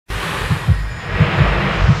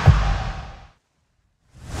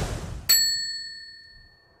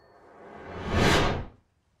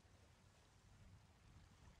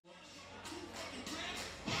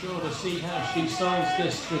sure to see how she solves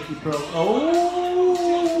this tricky problem.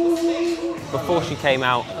 Oh! Before she came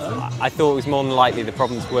out, I thought it was more than likely the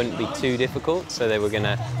problems wouldn't be too difficult, so they were going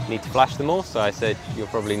to need to flash them all. So I said, you'll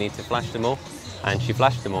probably need to flash them all. And she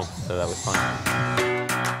flashed them all, so that was fine.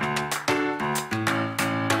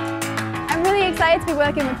 I'm really excited to be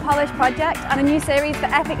working with Polish Project on a new series for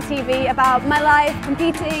EpicTV about my life,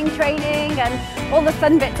 competing, training, and all the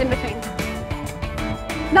fun bits in between.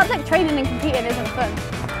 Not that training and competing isn't fun,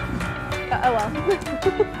 but oh well.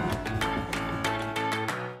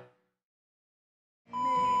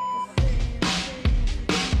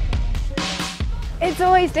 It's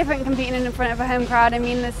always different competing in front of a home crowd. I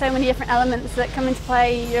mean, there's so many different elements that come into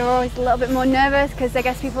play. You're always a little bit more nervous because I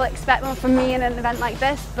guess people expect more from me in an event like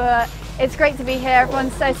this, but it's great to be here.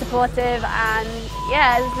 Everyone's so supportive, and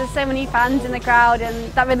yeah, there's so many fans in the crowd,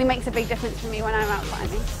 and that really makes a big difference for me when I'm out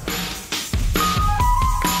climbing.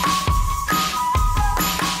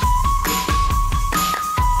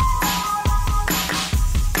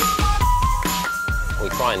 We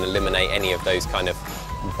try and eliminate any of those kind of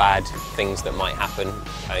bad things that might happen.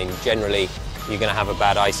 I mean, generally you're going to have a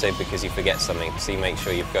bad ISO because you forget something, so you make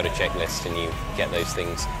sure you've got a checklist and you get those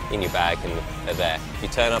things in your bag and they're there. If you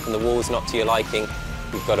turn up and the wall's not to your liking,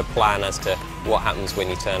 you've got a plan as to what happens when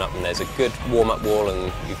you turn up and there's a good warm-up wall,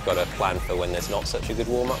 and you've got a plan for when there's not such a good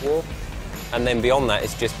warm-up wall. And then beyond that,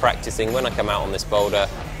 it's just practicing. When I come out on this boulder,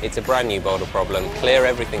 it's a brand new boulder problem. Clear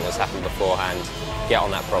everything that's happened beforehand, get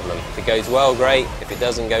on that problem. If it goes well, great. If it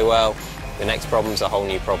doesn't go well, the next problem's a whole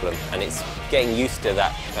new problem. And it's getting used to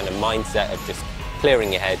that kind of mindset of just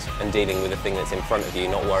clearing your head and dealing with the thing that's in front of you,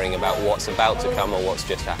 not worrying about what's about to come or what's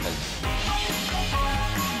just happened.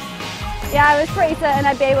 Yeah, I was pretty certain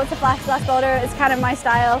I'd be able to flash last boulder. It's kind of my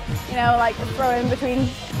style, you know, like throw in between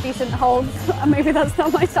decent holds. Maybe that's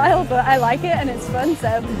not my style, but I like it and it's fun,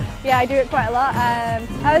 so yeah, I do it quite a lot.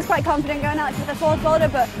 I was quite confident going out to the fourth boulder,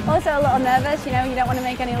 but also a little nervous, you know, you don't want to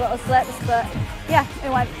make any little slips, but yeah, it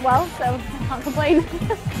went well, so I can't complain.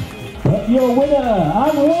 Your winner,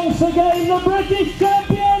 and once again the British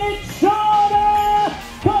champion, it's Shauna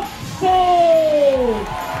Coxsey!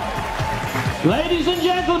 Ladies and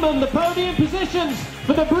gentlemen, the podium positions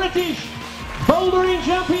for the British Bouldering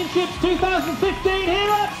Championships 2015 here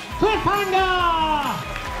at Cliffhanger!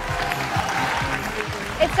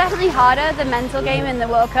 It's definitely harder, the mental game in the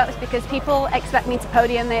World Cups, because people expect me to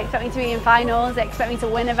podium, they expect me to be in finals, they expect me to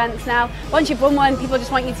win events now. Once you've won one, people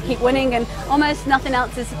just want you to keep winning, and almost nothing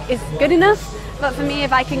else is good enough. But for me,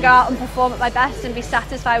 if I can go out and perform at my best and be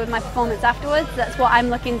satisfied with my performance afterwards, that's what I'm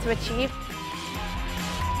looking to achieve.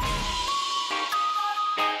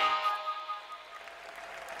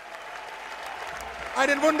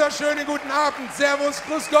 Einen wunderschönen guten Abend. Servus,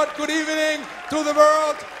 grüß Gott, good evening to the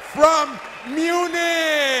world from Munich.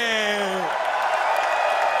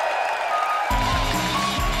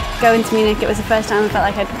 Going to Munich, it was the first time I felt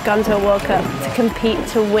like I'd gone to a World Cup to compete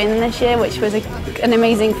to win this year, which was an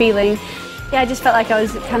amazing feeling. Yeah, I just felt like I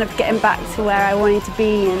was kind of getting back to where I wanted to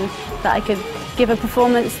be, and that I could give a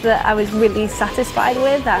performance that I was really satisfied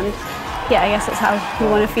with, and yeah, I guess that's how you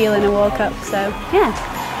want to feel in a World Cup, so yeah,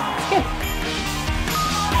 it's good.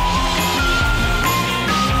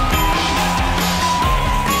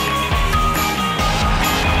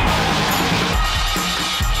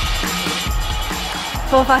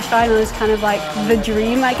 Full flash final is kind of like the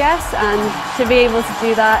dream, I guess, and to be able to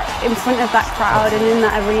do that in front of that crowd and in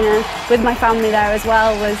that arena with my family there as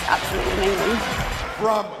well was absolutely amazing.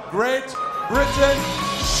 From Great Britain,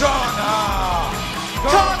 Shauna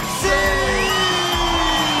Coxsey!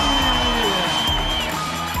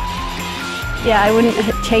 Yeah, I wouldn't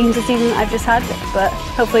change the season I've just had, but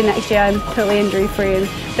hopefully next year I'm totally injury free and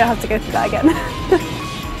don't have to go through that again.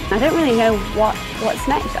 I don't really know what's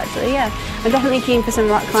next, actually, yeah. I'm definitely keen for some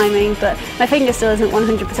rock climbing, but my finger still isn't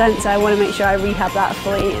 100%, so I want to make sure I rehab that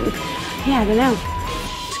fully, and yeah, I don't know,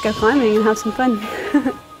 just go climbing and have some fun.